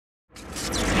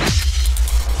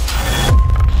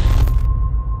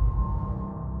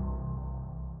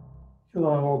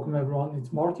Hello and welcome everyone.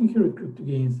 It's Martin here at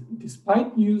CryptoGains.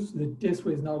 Despite news that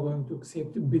Tesla is now going to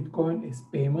accept Bitcoin as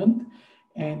payment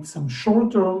and some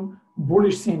short-term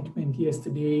bullish sentiment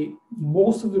yesterday,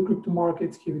 most of the crypto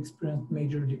markets have experienced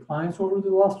major declines over the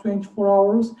last 24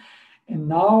 hours. And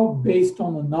now, based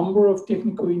on a number of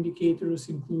technical indicators,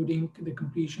 including the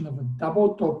completion of a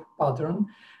double top pattern,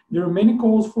 there are many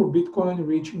calls for Bitcoin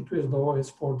reaching to as low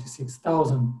as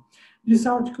 46,000. This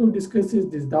article discusses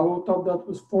this double top that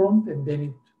was formed and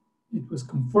then it was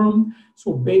confirmed.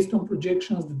 So based on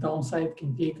projections, the downside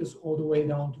can take us all the way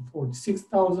down to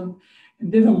 46,000.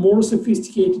 And then a more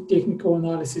sophisticated technical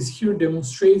analysis here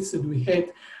demonstrates that we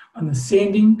had an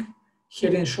ascending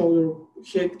head and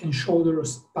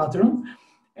shoulders pattern.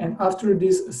 And after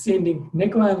this ascending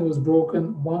neckline was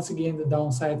broken, once again, the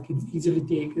downside can easily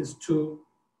take us to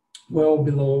well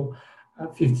below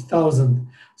 50,000.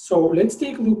 So let's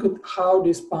take a look at how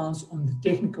this pans on the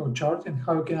technical chart and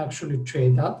how you can actually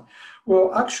trade that.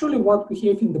 Well, actually what we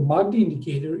have in the MACD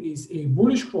indicator is a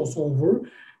bullish crossover.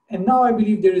 And now I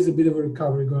believe there is a bit of a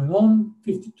recovery going on.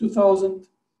 52,000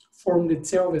 formed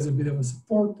itself as a bit of a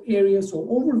support area. So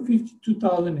over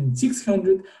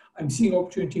 52,600, I'm seeing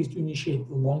opportunities to initiate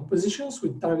long positions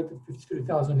with target at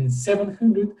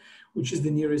 53,700, which is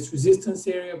the nearest resistance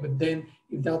area. But then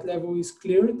if that level is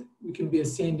cleared, we can be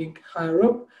ascending higher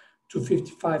up to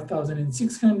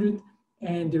 55,600,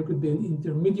 and there could be an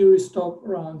intermediary stop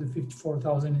around the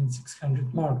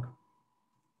 54,600 mark.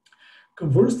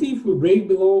 Conversely, if we break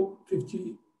below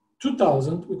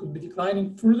 52,000, we could be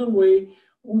declining further away,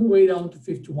 all the way down to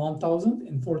 51,000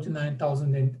 and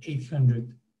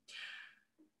 49,800.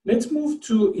 Let's move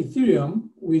to Ethereum,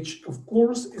 which of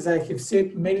course, as I have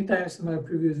said many times in my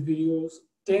previous videos,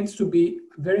 tends to be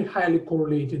very highly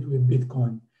correlated with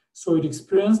Bitcoin. So it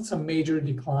experienced some major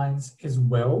declines as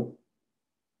well.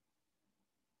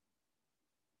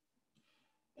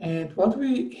 And what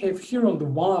we have here on the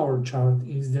 1 hour chart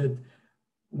is that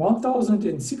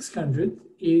 1,600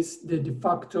 is the de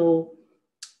facto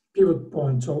pivot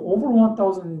point. So over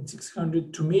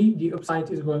 1,600, to me, the upside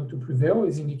is going to prevail,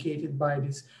 is indicated by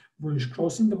this bullish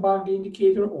cross in the MACD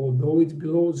indicator. Although it's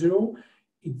below zero,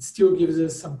 it still gives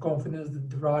us some confidence that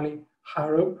the rally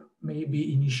higher up may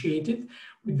be initiated,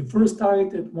 with the first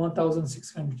target at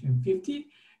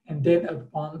 1,650 and then at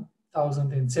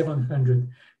 1,700.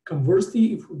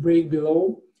 Conversely, if we break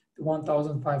below the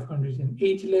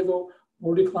 1,580 level,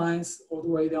 more declines all the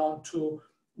way down to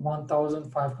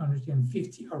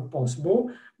 1,550 are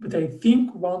possible, but I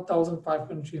think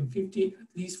 1,550, at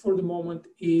least for the moment,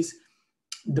 is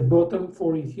the bottom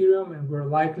for Ethereum, and we're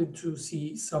likely to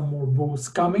see some more bulls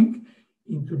coming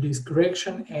into this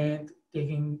correction and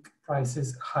taking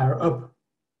prices higher up.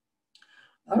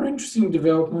 Another interesting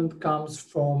development comes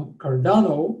from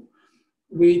Cardano,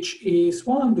 which is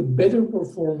one of the better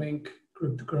performing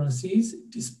cryptocurrencies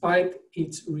despite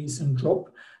its recent drop.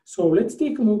 So let's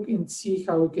take a look and see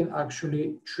how we can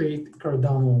actually trade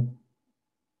Cardano.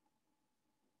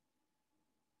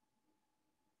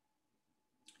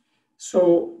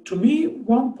 So to me,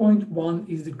 1.1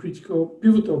 is the critical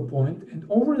pivotal point, and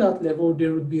over that level,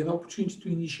 there would be an opportunity to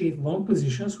initiate long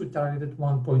positions with target at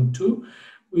 1.2,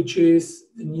 which is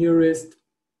the nearest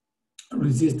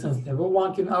resistance level.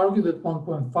 One can argue that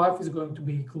 1.5 is going to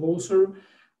be closer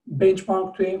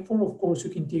benchmark to aim for. Of course, you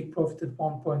can take profit at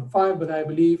 1.5, but I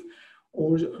believe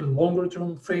over a longer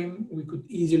term frame, we could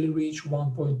easily reach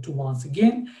 1.2 once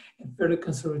again, and fairly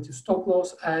conservative stop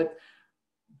loss at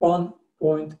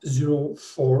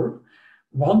 1.04.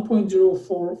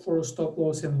 1.04 for a stop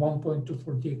loss and 1.2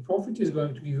 for take profit is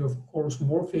going to give you, of course,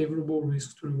 more favorable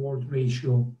risk to reward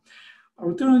ratio.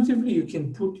 Alternatively, you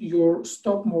can put your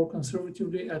stop more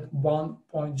conservatively at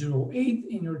 1.08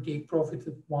 and your take profit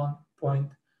at 1.15.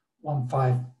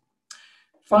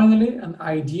 Finally, an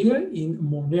idea in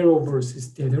Monero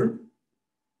versus Tether.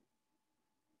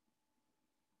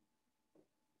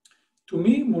 To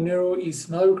me, Monero is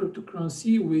another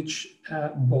cryptocurrency which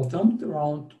bottomed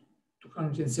around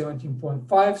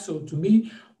 217.5. So to me,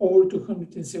 over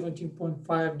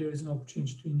 217.5, there is an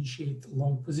opportunity to initiate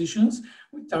long positions.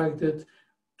 We targeted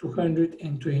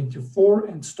 224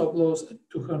 and stop loss at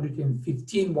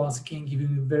 215, once again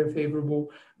giving a very favorable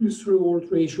risk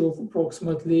reward ratio of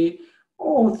approximately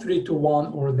 3 to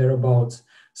 1 or thereabouts.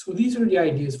 So these are the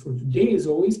ideas for today. As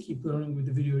always, keep learning with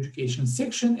the video education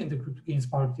section and the CryptoGains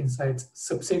Market Insights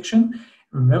subsection.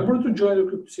 Remember to join the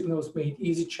Crypto Signals Made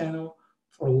Easy channel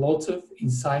for lots of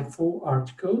insightful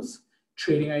articles,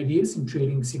 trading ideas, and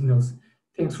trading signals.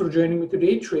 Thanks for joining me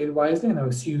today. Trade wisely, and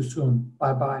I'll see you soon.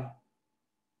 Bye-bye.